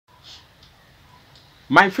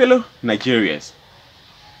My fellow Nigerians,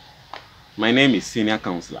 my name is Senior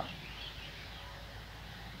Counselor.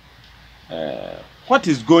 What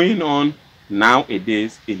is going on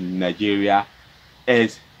nowadays in Nigeria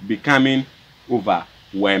is becoming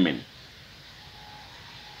overwhelming.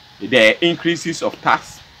 The increases of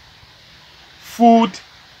tax, food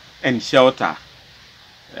and shelter.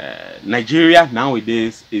 Nigeria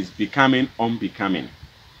nowadays is becoming unbecoming.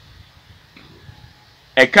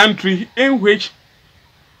 A country in which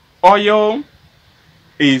oil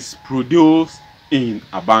is produced in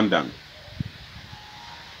abundance.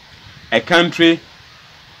 A country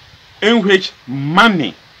in which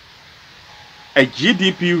money, a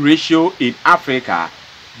GDP ratio in Africa,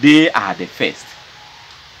 they are the first.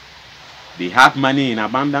 They have money in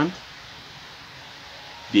abundance.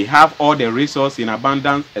 They have all the resources in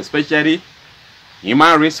abundance, especially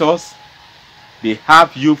human resource. They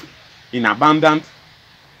have youth in abundance.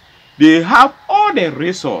 They have all the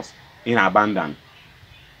resources in abundance.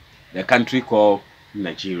 The country called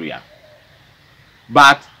Nigeria.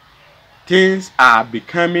 But things are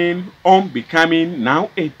becoming unbecoming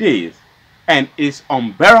nowadays, and it's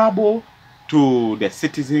unbearable to the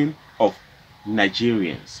citizens of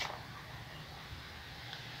Nigerians.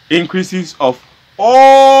 Increases of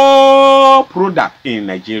all products in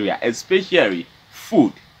Nigeria, especially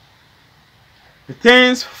food. The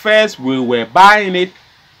things first we were buying it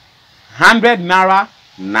 100 Naira,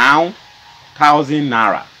 now 1,000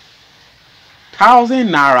 Naira. 1,000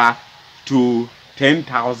 Naira to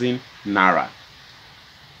 10,000 Naira.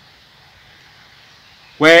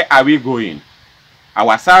 Where are we going?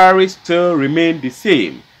 Our salaries still remain the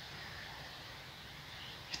same.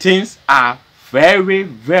 Things are very,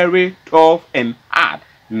 very tough and hard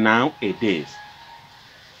nowadays.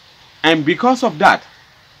 And because of that,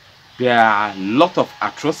 there are a lot of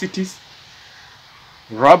atrocities,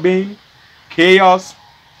 robbing, chaos,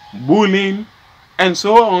 bullying, and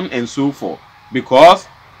so on and so forth. Because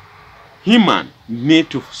humans need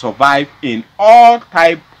to survive in all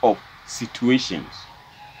types of situations.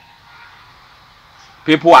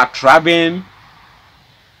 People are traveling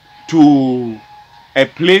to a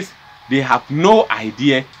place they have no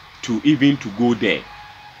idea to go there.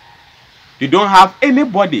 They don't have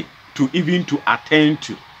anybody to attend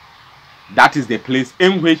to. That is the place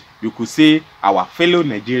in which you could say our fellow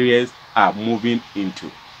Nigerians are moving into.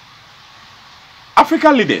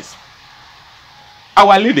 African leaders,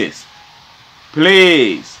 our leaders,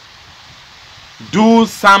 please do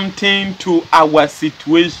something to our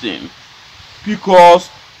situation, because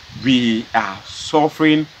we are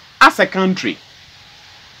suffering as a country.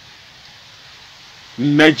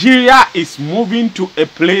 Nigeria is moving to a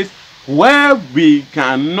place where we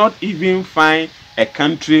cannot even find a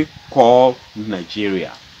country called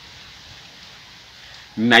Nigeria.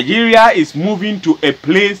 Nigeria is moving to a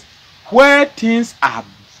place where things are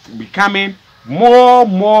becoming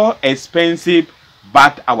more expensive,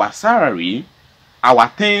 but our salary, our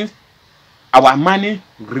things, our money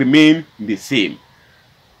remain the same.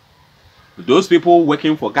 Those people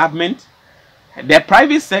working for government, the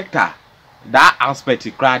private sector, that aspect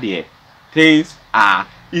there, things are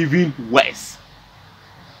even worse.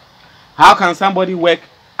 How can somebody work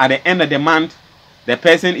at the end of the month, the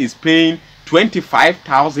person is paying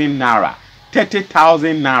 25,000 Naira,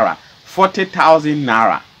 30,000 Naira, 40,000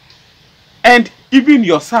 Naira, and even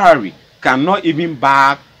your salary cannot even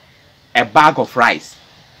buy a bag of rice.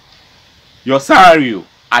 Your salary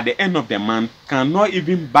at the end of the month cannot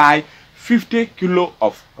even buy 50 kilo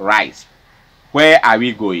of rice. Where are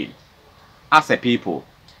we going as a people?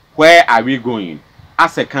 Where are we going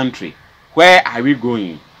as a country? Where are we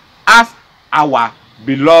going as our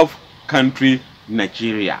beloved country,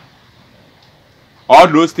 Nigeria? All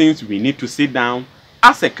those things we need to sit down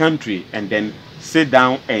as a country and then sit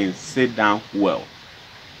down well.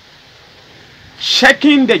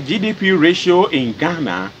 Checking the GDP ratio in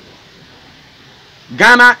Ghana,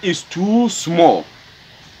 Ghana is too small.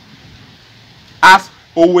 As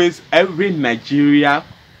always, every Nigeria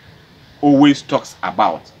always talks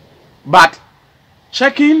about. But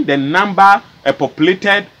checking the number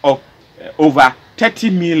populated of over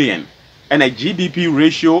 30 million and a GDP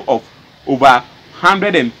ratio of over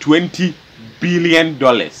 $120 billion,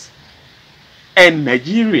 and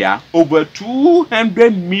Nigeria over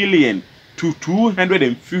 200 million to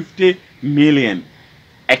 250 million,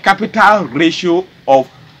 a capital ratio of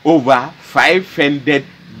over 500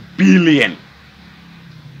 billion.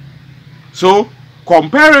 So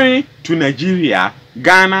comparing to Nigeria,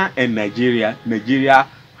 Ghana and Nigeria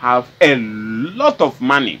have a lot of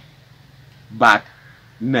money, but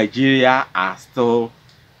Nigeria are still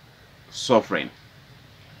suffering.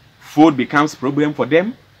 food becomes a problem for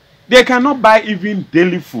them. They cannot buy even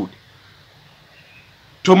daily food.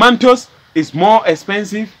 Tomatoes is more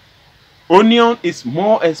expensive. Onion is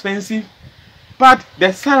more expensive. But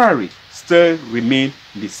the salary still remains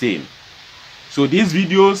the same. So these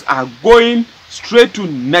videos are going straight to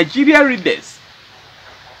Nigeria leaders.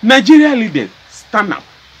 Nigeria leaders, stand up.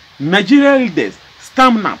 Nigeria leaders,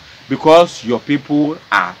 stand up, because your people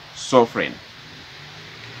are suffering.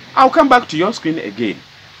 I'll come back to your screen again.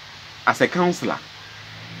 As a counselor,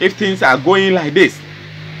 if things are going like this,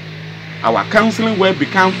 our counseling will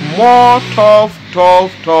become more tough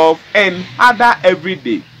and harder every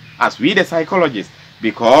day as we the psychologists,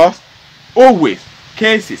 because always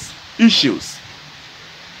cases, issues.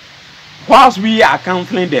 Whilst we are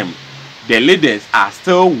counseling them, the leaders are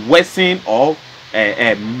still worsening or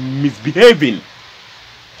misbehaving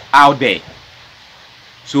out there.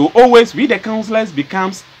 So always we the counselors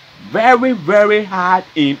becomes very hard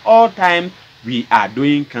in all times we are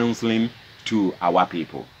doing counseling to our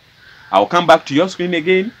people. I'll come back to your screen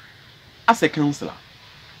again. As a counselor,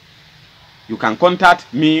 you can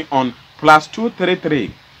contact me on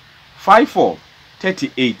 +233 54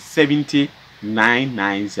 38 70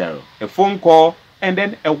 990. A phone call and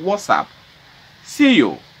then a WhatsApp. See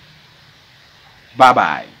you. Bye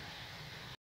bye.